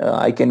Ladakhi.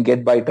 I can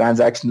get by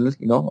transactional,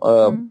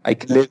 I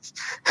can live.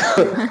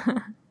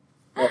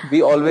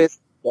 We always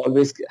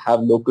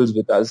have locals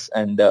with us,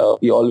 and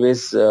we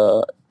always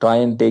try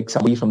and take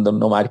somebody from the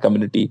nomad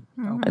community.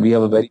 And we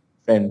have a very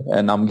good friend,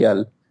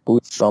 Namgyal, who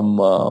is from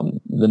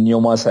the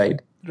Nyoma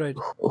side. Right.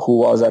 Who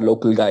was our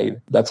local guide.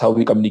 That's how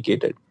we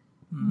communicated.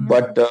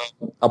 But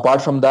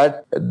apart from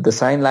that, the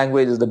sign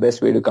language is the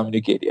best way to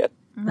communicate here.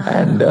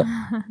 And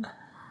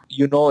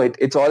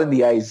it's all in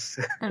the eyes.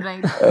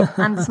 Right.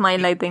 And the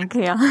smile, I think,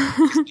 yeah.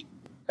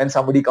 When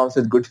somebody comes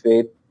with good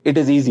faith, it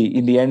is easy.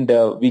 In the end,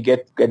 we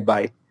get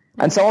by.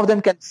 And some of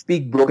them can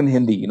speak broken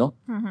Hindi,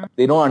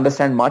 They don't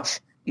understand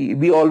much,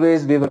 we were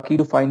lucky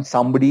to find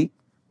somebody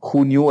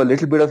who knew a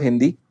little bit of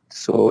Hindi,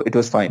 so it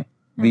was fine.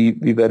 We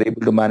were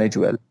able to manage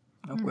well.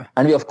 Okay.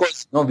 And we, of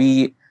course,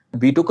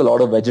 we took a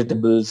lot of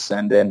vegetables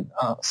and then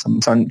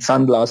some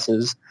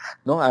sunglasses,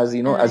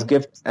 as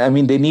gifts. I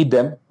mean, they need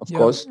them, of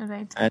course.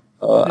 Right. And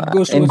it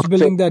goes towards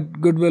building that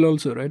goodwill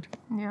also, right?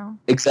 Yeah.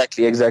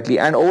 Exactly.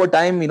 And over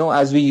time,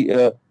 as we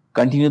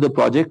continue the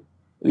project,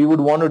 we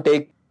would want to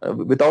take,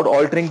 without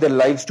altering their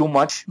lives too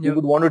much, we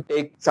would want to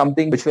take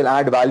something which will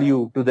add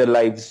value to their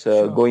lives,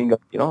 going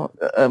up,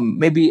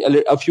 maybe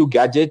a few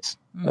gadgets,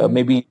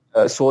 maybe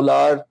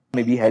solar,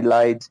 maybe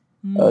headlights,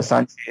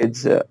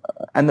 sunshades,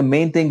 and the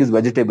main thing is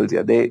vegetables.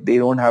 Yeah, they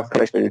don't have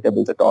fresh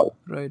vegetables at all.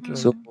 Right.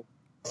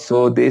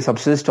 So they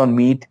subsist on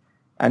meat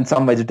and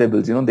some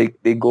vegetables.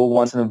 They go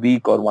once in a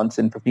week or once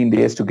in 15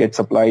 days to get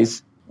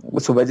supplies.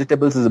 So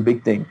vegetables is a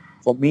big thing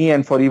for me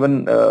and for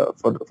even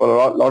for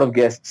a lot of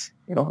guests.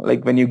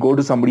 Like when you go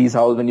to somebody's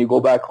house, when you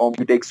go back home,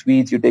 you take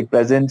sweets, you take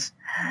presents,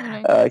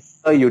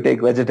 you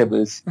take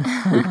vegetables.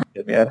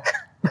 Yeah.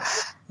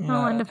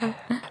 Oh, wonderful.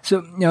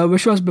 So,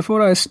 Vishwas,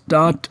 before I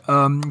start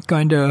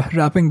kind of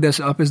wrapping this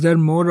up, is there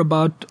more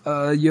about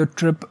your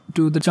trip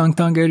to the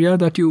Changtang area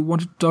that you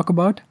wanted to talk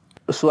about?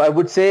 So I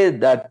would say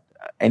that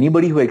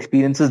anybody who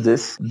experiences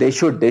this, they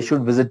should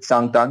visit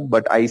Changtang,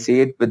 but I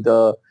say it with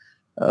the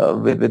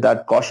with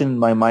that caution in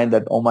my mind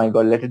that, oh my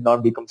God, let it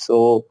not become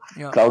so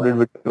crowded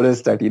with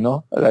tourists that,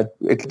 that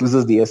it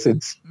loses the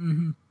essence.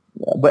 Mm-hmm.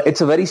 But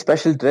it's a very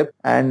special trip,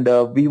 and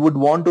we would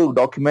want to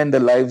document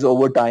their lives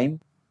over time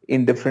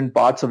in different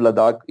parts of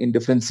Ladakh in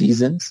different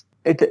seasons.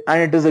 It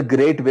is a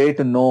great way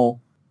to know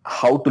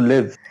how to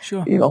live,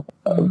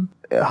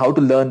 how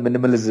to learn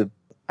minimalism.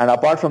 And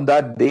apart from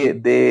that,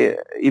 they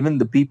even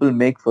the people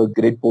make for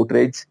great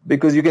portraits,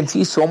 because you can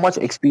see so much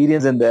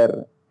experience in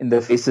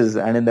their faces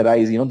and in their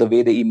eyes, the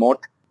way they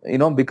emote,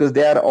 because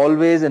they are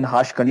always in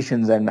harsh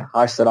conditions and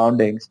harsh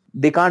surroundings.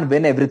 They can't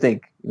win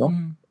everything,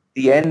 In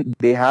the end,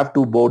 they have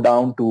to bow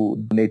down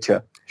to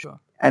nature. Sure.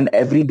 And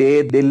every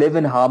day they live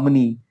in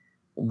harmony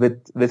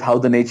with how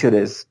the nature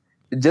is.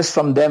 Just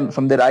from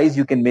their eyes,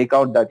 you can make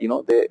out that,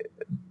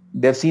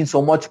 they've seen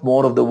so much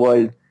more of the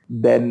world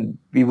than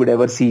we would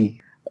ever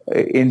see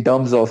in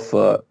terms of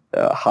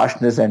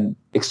harshness and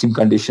extreme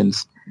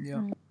conditions.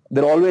 Yeah.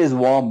 They're always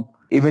warm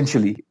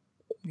eventually.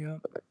 Yeah.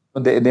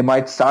 They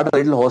might start a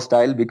little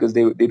hostile because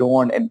they don't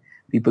want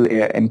people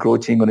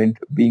encroaching or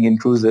being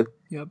intrusive.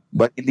 Yep.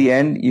 But in the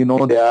end,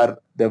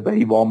 they're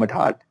very warm at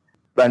heart.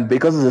 And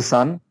because of the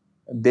sun,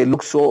 they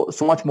look so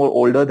much more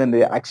older than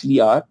they actually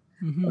are.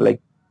 Mm-hmm.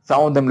 Like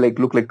some of them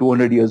look like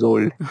 200 years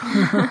old.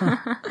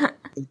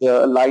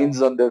 The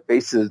lines on their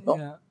faces,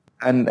 Yeah.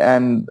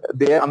 And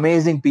they're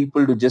amazing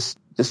people to just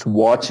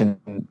watch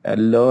and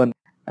learn.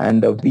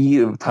 And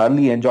we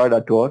thoroughly enjoyed our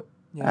tour.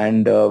 Yeah.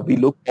 And we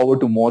look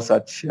forward to more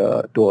such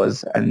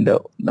tours and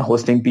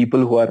hosting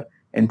people who are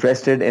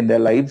interested in their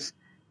lives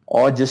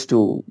or just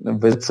to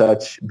visit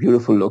such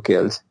beautiful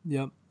locales.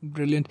 Yeah.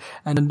 Brilliant.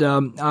 And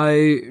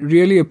I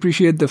really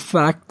appreciate the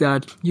fact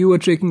that you are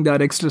taking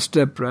that extra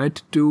step,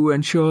 right, to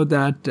ensure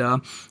that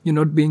you're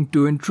not being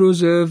too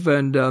intrusive.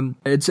 And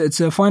it's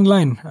a fine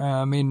line.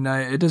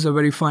 It is a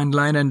very fine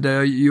line, and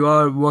you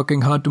are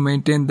working hard to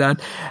maintain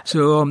that.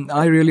 So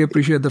I really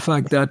appreciate the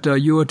fact that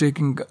you are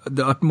taking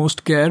the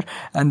utmost care.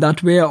 And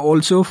that way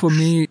also, for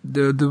me,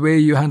 the way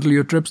you handle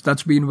your trips,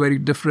 that's been very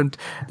different.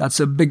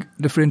 That's a big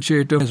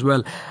differentiator as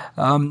well.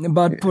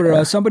 But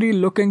for somebody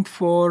looking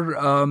for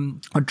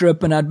a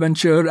trip and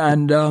adventure,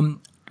 and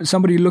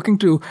somebody looking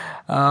to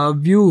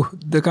view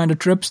the kind of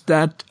trips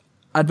that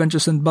Adventure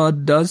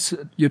Sindbad does,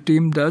 your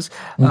team does,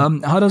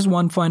 how does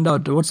one find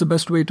out? What's the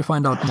best way to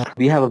find out more?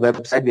 We have a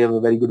website. We have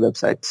a very good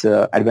website. It's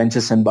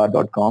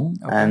adventuresindbad.com.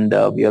 Okay. And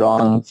we are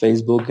on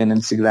Facebook and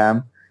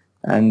Instagram.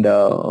 And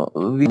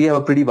we have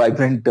a pretty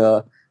vibrant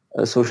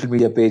social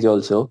media page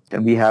also.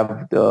 And we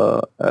have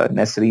the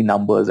necessary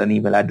numbers and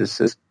email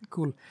addresses.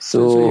 Cool.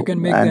 So you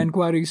can make the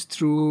inquiries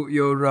through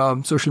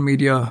your social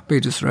media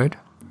pages, right?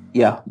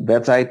 Yeah,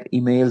 website,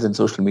 emails, and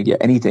social media.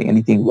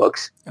 Anything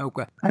works.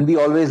 Okay. And we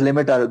always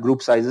limit our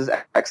group sizes.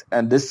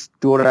 And this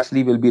tour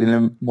actually will be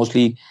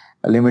mostly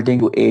limiting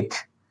to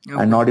 8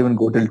 and not even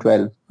go till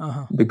 12.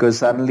 Uh-huh. Because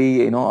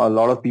suddenly, a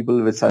lot of people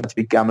with such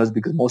big cameras,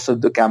 because most of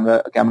the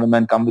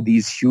cameramen come with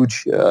these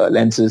huge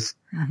lenses,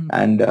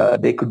 and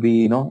they could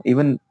be,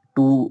 even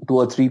two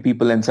or three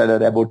people inside a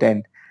Rebo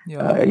tent.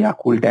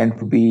 Cool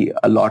tent would be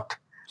a lot.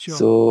 Sure.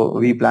 So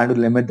we plan to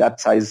limit that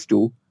size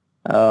too,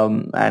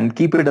 and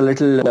keep it a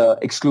little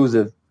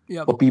exclusive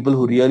for people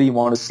who really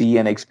want to see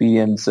and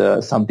experience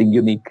something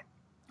unique.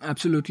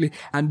 Absolutely.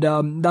 And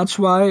that's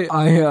why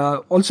I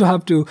also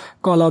have to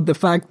call out the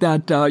fact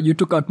that you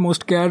took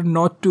utmost care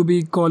not to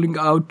be calling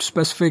out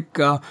specific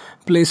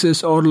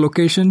places or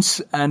locations,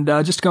 and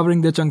just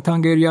covering the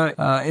Changtang area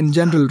in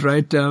general,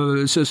 right?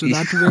 So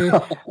that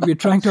way we're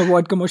trying to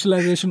avoid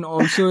commercialization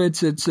also.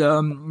 It's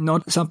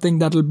not something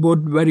that will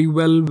bode very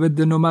well with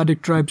the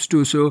nomadic tribes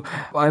too. So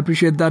I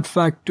appreciate that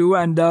fact too.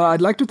 And I'd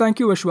like to thank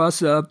you,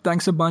 Vishwas.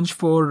 Thanks a bunch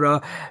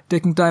for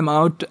taking time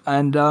out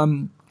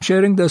and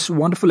sharing this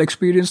wonderful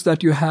experience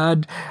that you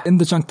had in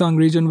the Changtang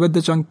region with the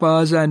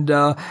Changpas and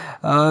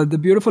the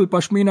beautiful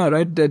Pashmina,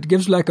 right? That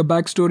gives like a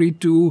backstory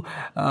to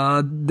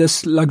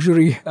this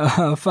luxury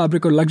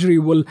fabric or luxury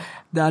wool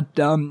that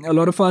a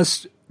lot of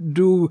us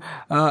do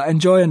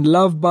enjoy and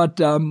love, but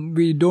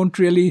we don't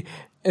really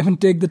even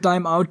take the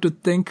time out to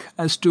think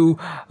as to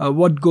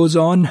what goes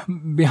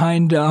on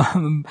behind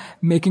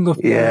making of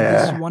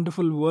this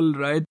wonderful wool,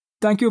 right?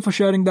 Thank you for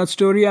sharing that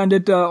story. And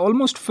it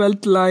almost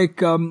felt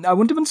like, I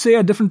wouldn't even say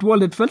a different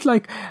world. It felt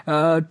like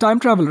time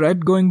travel, right?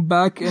 Going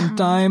back in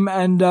time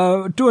and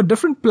to a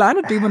different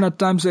planet even at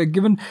times,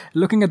 given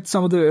looking at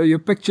some of your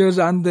pictures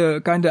and the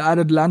kind of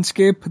arid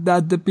landscape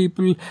that the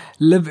people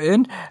live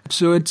in.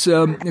 So it's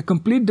a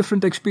complete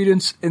different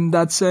experience in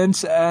that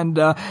sense. And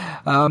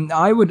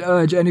I would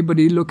urge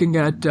anybody looking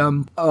at,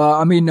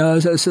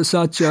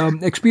 such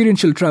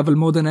experiential travel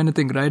more than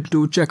anything, right?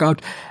 To check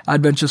out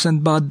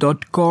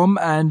adventuresindbad.com.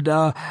 And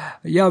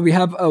we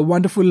have a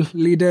wonderful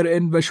leader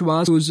in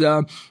Vishwas who's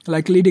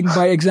like leading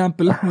by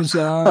example, who's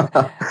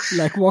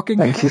like walking.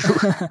 Thank you.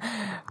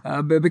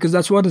 Because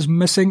that's what is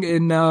missing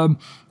in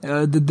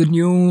the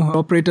new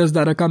operators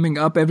that are coming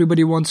up.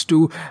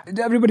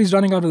 Everybody's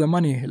running out of the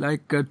money,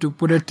 like to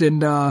put it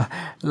in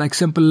like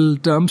simple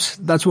terms.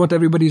 That's what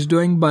everybody's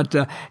doing. But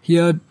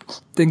here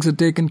things are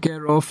taken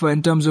care of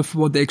in terms of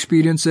what the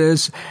experience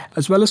is,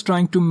 as well as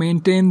trying to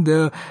maintain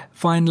the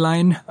fine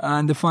line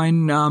and the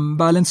fine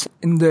balance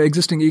in the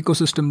existing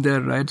ecosystem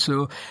there, right?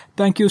 So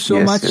thank you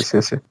so much.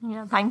 Yes.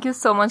 Yeah, thank you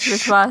so much,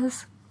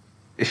 Vishwas.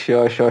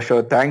 Sure.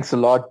 Thanks a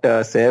lot,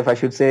 Saif. I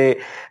should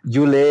say,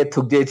 Jule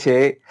Thukje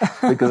Che,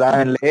 because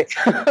I'm late.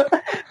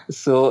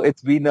 So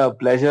it's been a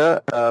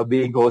pleasure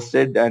being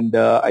hosted, and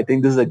I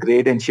think this is a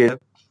great initiative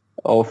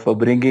of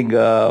bringing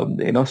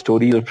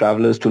stories of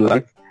travelers to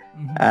life.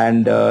 Mm-hmm.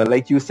 And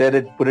like you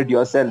said, put it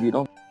yourself.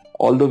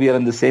 Although we are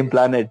on the same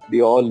planet,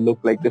 we all look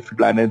like different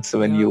planets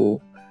when you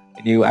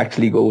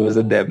actually go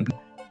visit them.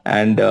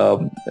 And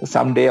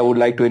someday I would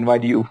like to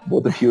invite you,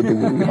 both of you, to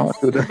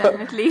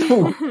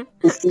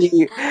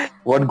see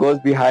what goes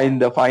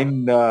behind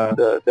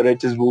the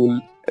richest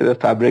wool, the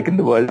fabric in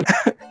the world.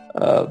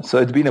 So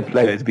it's been a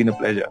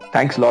pleasure.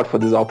 Thanks a lot for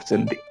this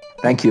opportunity.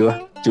 Thank you,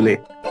 Julie.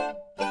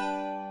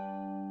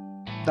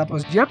 That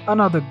was yet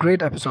another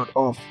great episode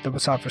of the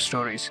Musafir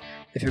Stories.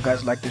 If you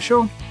guys like the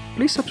show,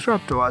 please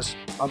subscribe to us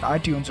on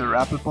iTunes or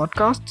Apple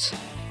Podcasts,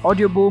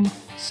 Audioboom,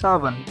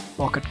 Savan,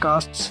 Pocket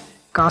Casts,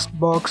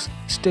 Castbox,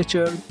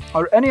 Stitcher,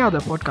 or any other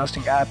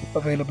podcasting app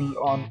available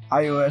on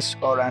iOS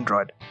or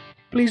Android.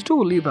 Please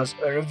do leave us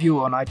a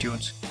review on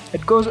iTunes.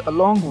 It goes a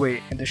long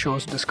way in the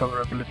show's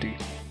discoverability.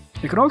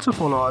 You can also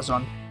follow us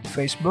on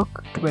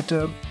Facebook,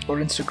 Twitter, or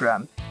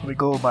Instagram. We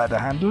go by the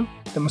handle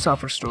The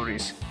Musafir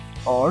Stories.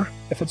 Or,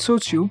 if it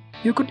suits you,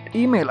 you could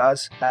email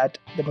us at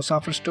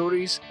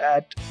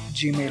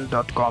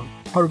themusafirstories@gmail.com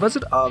or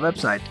visit our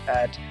website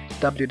at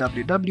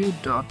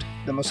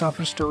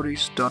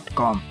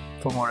www.themusafirstories.com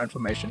for more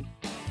information.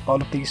 All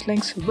of these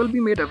links will be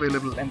made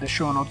available in the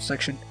show notes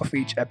section of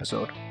each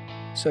episode.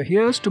 So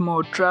here's to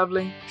more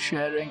traveling,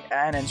 sharing,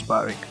 and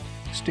inspiring.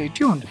 Stay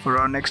tuned for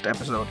our next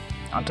episode.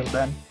 Until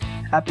then,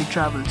 happy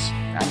travels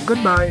and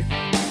goodbye.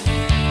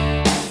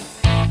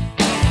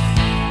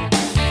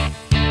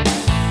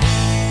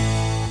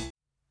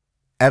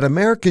 At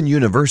American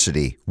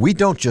University, we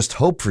don't just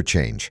hope for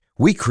change,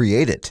 we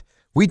create it.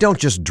 We don't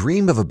just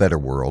dream of a better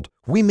world,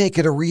 we make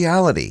it a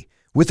reality.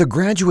 With a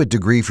graduate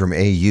degree from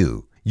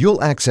AU,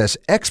 you'll access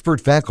expert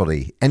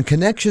faculty and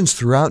connections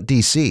throughout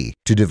DC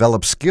to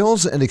develop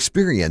skills and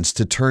experience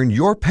to turn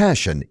your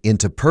passion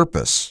into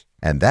purpose.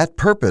 And that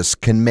purpose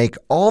can make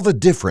all the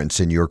difference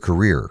in your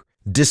career.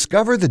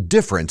 Discover the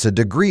difference a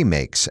degree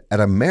makes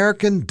at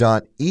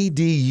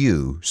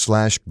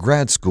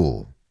american.edu/grad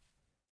school.